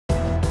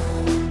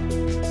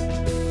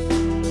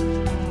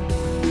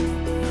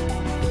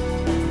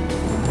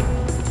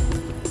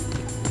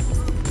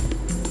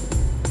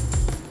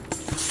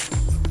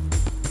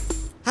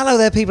Hello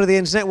there, people of the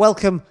internet.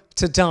 Welcome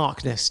to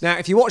Darkness. Now,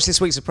 if you watched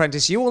this week's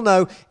Apprentice, you will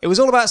know it was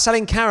all about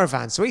selling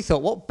caravans. So we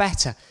thought, what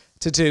better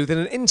to do than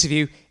an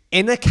interview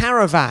in a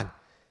caravan?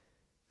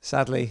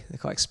 Sadly, they're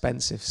quite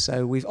expensive,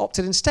 so we've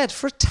opted instead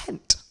for a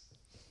tent.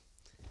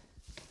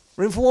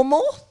 Room for one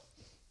more?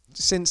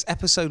 Since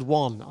episode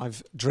 1,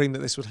 I've dreamed that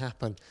this would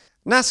happen.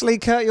 Natalie,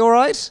 Kurt, you all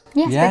right?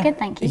 Yes, we're good,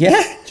 thank you.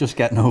 Yeah? Just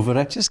getting over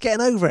it. Just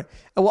getting over it.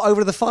 And what,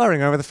 over the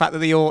firing, over the fact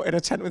that you're in a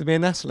tent with me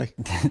and Natalie?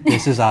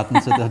 This is adding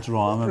to the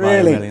drama by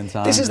Really? a million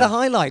times. This is the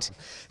highlight.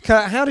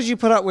 Kurt, how did you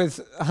put up with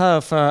her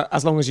for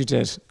as long as you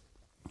did?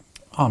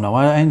 Oh no,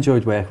 I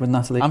enjoyed working with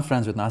Natalie. I'm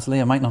friends with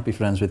Natalie. I might not be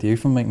friends with you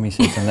for making me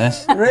sit in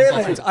this.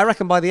 Really? I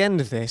reckon by the end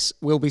of this,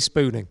 we'll be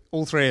spooning,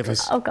 all three of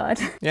us. Oh,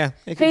 God. Yeah.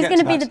 Who's going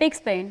to be the big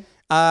spoon?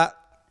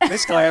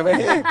 This guy over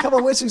here. Come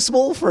on, we're too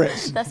small for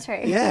it. That's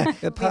true. Yeah,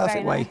 the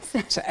perfect way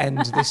to end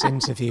this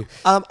interview.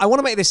 I want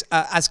to make this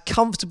as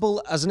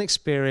comfortable as an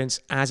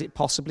experience as it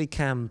possibly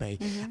can be.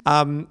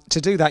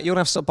 To do that, you're going to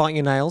have to stop biting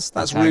your nails.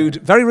 That's rude.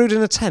 Very rude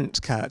in a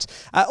tent, Kurt.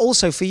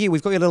 Also, for you,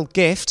 we've got your little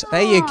gift.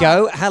 There you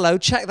go. Hello,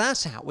 check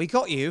that out. We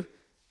got you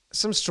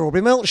some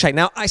strawberry milkshake.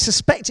 Now, I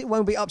suspect it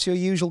won't be up to your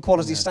usual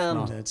quality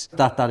standards.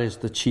 That is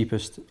the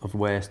cheapest of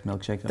worst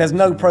milkshake. There's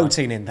no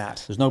protein in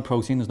that. There's no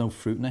protein, there's no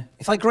fruit in it.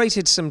 If I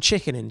grated some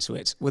chicken into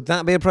it, would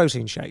that be a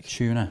protein shake?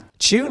 Tuna.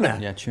 Tuna?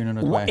 Yeah,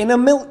 tuna would work. In a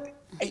milk...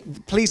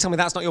 Please tell me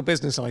that's not your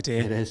business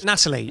idea. It is.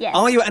 Natalie, Yes.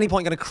 are you at any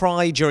point going to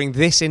cry during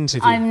this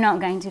interview? I'm not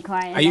going to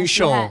cry. Are you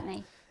sure? Hurt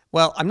me.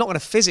 Well, I'm not going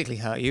to physically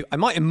hurt you. I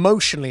might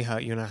emotionally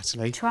hurt you,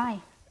 Natalie. Try.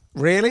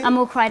 Really? I'm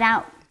all cried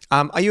out.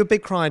 Are you a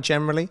big crier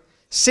generally?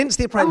 Since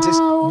The Apprentice,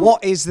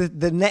 what is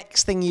the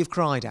next thing you've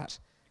cried at?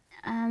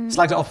 It's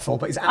like an awful,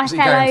 but he's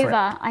absolutely going for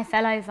it. I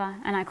fell over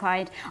and I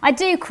cried. I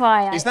do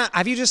cry. Is that?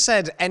 Have you just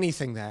said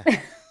anything there?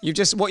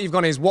 What you've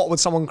gone is, what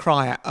would someone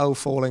cry at? Oh,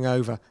 falling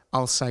over.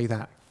 I'll say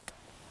that.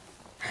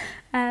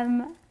 I don't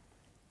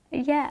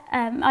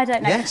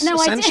know. Yes, no,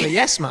 essentially, I did.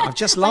 yes, Matt. I've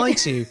just lied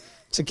to you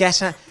to get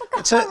her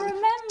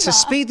to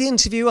speed the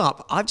interview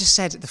up. I've just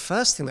said the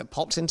first thing that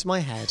popped into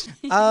my head.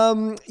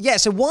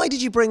 So why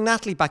did you bring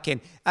Natalie back in?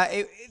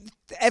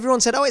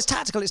 Everyone said, oh, it's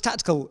tactical, it's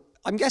tactical.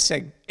 I'm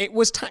guessing it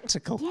was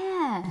tactical.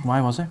 Yeah.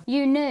 Why was it?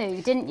 You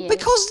knew, didn't you?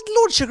 Because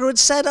Lord Sugar had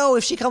said, oh,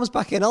 if she comes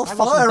back in, I'll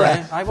fire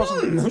her. I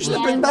wasn't. Who should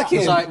I bring back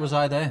in? Was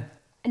I there?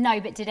 No,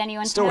 but did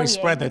anyone Stories tell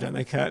you? spread though, don't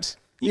they, Kurt?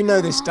 You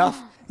know this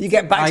stuff. You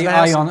get back to the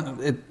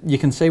house. You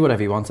can say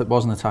whatever you want. It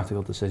wasn't a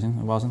tactical decision.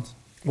 It wasn't.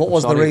 What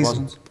was the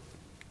reason?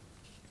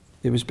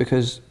 It was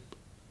because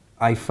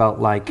I felt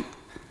like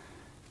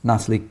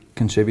Natalie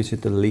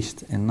contributed the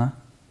least in that.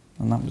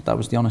 And that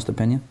was the honest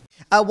opinion.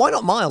 Why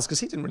not Miles? Because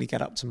he didn't really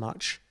get up to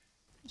much.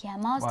 Yeah,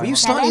 Miles. Were you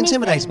slightly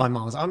intimidated by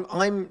Miles?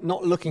 I'm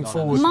not looking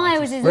forward.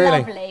 Miles is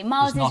lovely.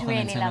 Miles is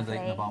really lovely.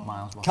 About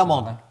Miles Come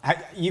on,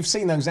 you've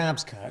seen those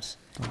abs, Kurt.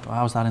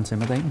 How's that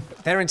intimidating?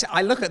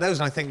 I look at those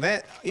and I think,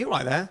 you're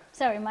right there.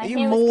 Sorry, my Are you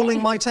heel is mauling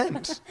getting- my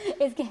tent?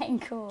 It's getting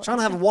cool. Trying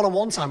to have a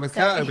one-on-one time with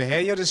Kurt over here.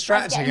 You're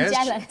distracting us.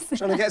 jealous.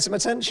 Trying to get some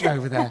attention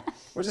over there.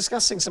 We're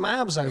discussing some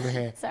abs over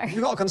here. Sorry. If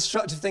you've got a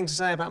constructive thing to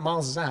say about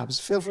Miles's abs,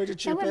 feel free to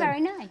chip They in. were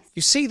very nice.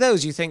 You see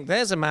those, you think,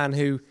 there's a man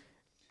who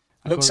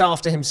looks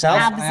after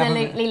himself.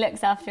 Absolutely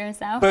looks after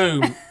himself.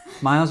 Boom.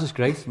 Miles is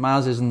great.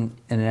 Miles isn't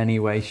in any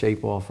way,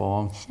 shape or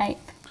form.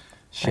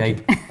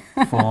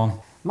 Form.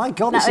 My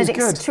God, That this was is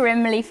good.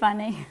 extremely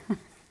funny.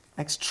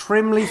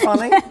 Extremely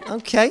funny.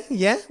 Okay,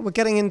 yeah, we're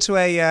getting into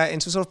a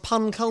sort of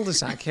pun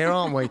cul-de-sac here,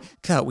 aren't we?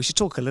 Kurt, we should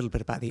talk a little bit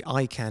about the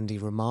eye candy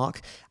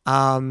remark.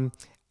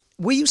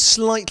 Were you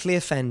slightly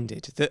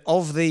offended that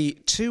of the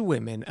 2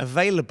 women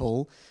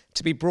available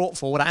to be brought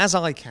forward as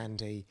eye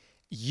candy,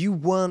 you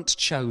weren't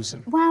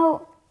chosen?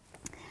 Well,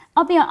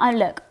 I'll be honest.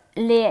 Look,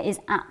 Leah is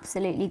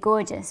absolutely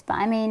gorgeous, but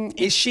I mean...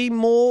 Is she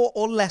more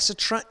or less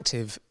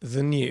attractive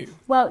than you?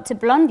 Well, to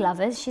blonde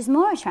lovers, she's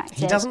more attractive.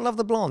 He doesn't love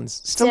the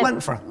blondes. Still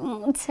went for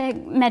her. To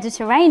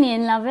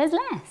Mediterranean lovers,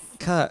 less.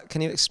 Kurt,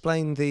 can you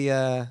explain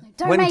the...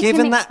 Don't when make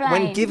given him that explain.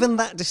 When given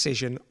that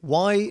decision,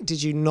 why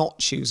did you not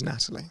choose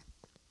Natalie?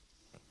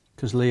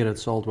 Because Leah had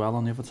sold well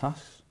on the other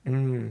tasks. There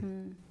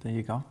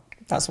you go.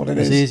 That's what it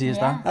As is. easy as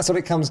that. That's what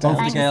it comes down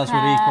Both to. the girls were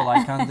equal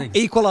eye candy.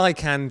 Equal eye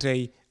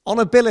candy. On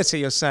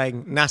ability, you're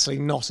saying Natalie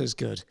not as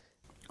good.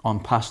 On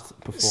past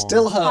performance.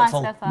 Still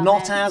hurtful. Past performance.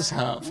 Not as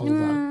hurtful,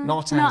 though.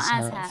 Not as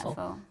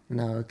hurtful.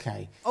 No,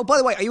 okay. Oh, by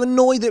the way, are you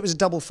annoyed that it was a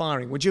double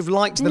firing? Would you have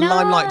liked the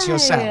limelight to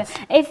yourself?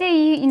 If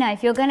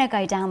if you're going to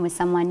go down with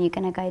someone, you're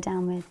going to go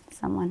down with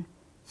someone.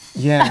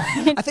 Yeah.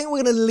 I think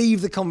we're going to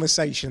leave the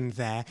conversation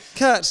there.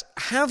 Kurt,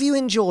 have you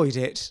enjoyed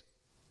it?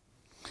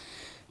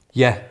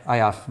 Yeah, I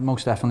have.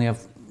 Most definitely.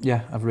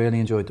 I've really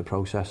enjoyed the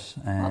process.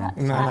 No,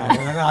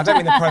 I don't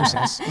mean the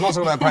process. I'm not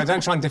talking about the process.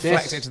 Don't try and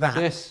deflect it to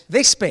that.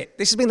 This bit,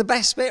 this has been the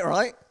best bit,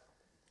 right?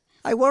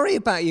 I worry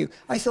about you.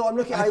 I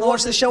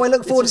watch the show, I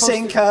look forward to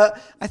seeing Kurt.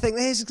 I think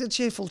there's a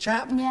cheerful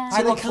chap. Yeah.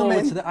 I'd look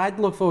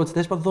forward to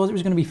this, but I thought it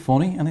was going to be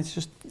funny, and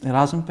it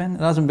hasn't been.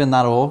 It hasn't been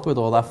that awkward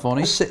or that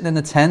funny. Sitting in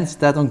the tent,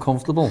 dead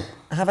uncomfortable.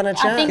 Having a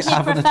chat. I think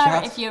you'd prefer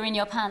it if you're in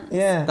your pants.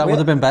 Yeah. That would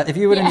have been better. If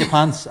you were in your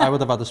pants, I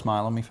would have had a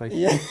smile on my face.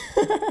 Yeah.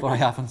 But I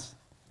haven't.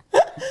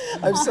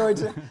 I'm sorry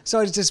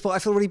to disappoint. I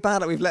feel really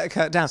bad that we've let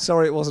Kurt down.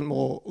 Sorry it wasn't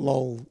more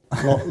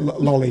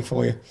lolly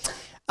for you.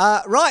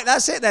 Right,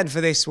 that's it then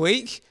for this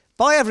week.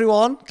 Bye,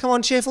 everyone. Come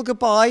on, cheerful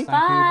goodbye.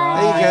 Bye.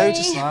 There you go,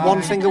 just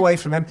one finger away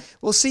from him.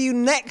 We'll see you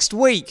next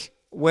week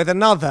with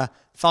another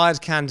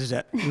fired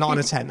candidate. 9 out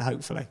of 10,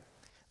 hopefully.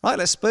 Right,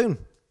 let's spoon.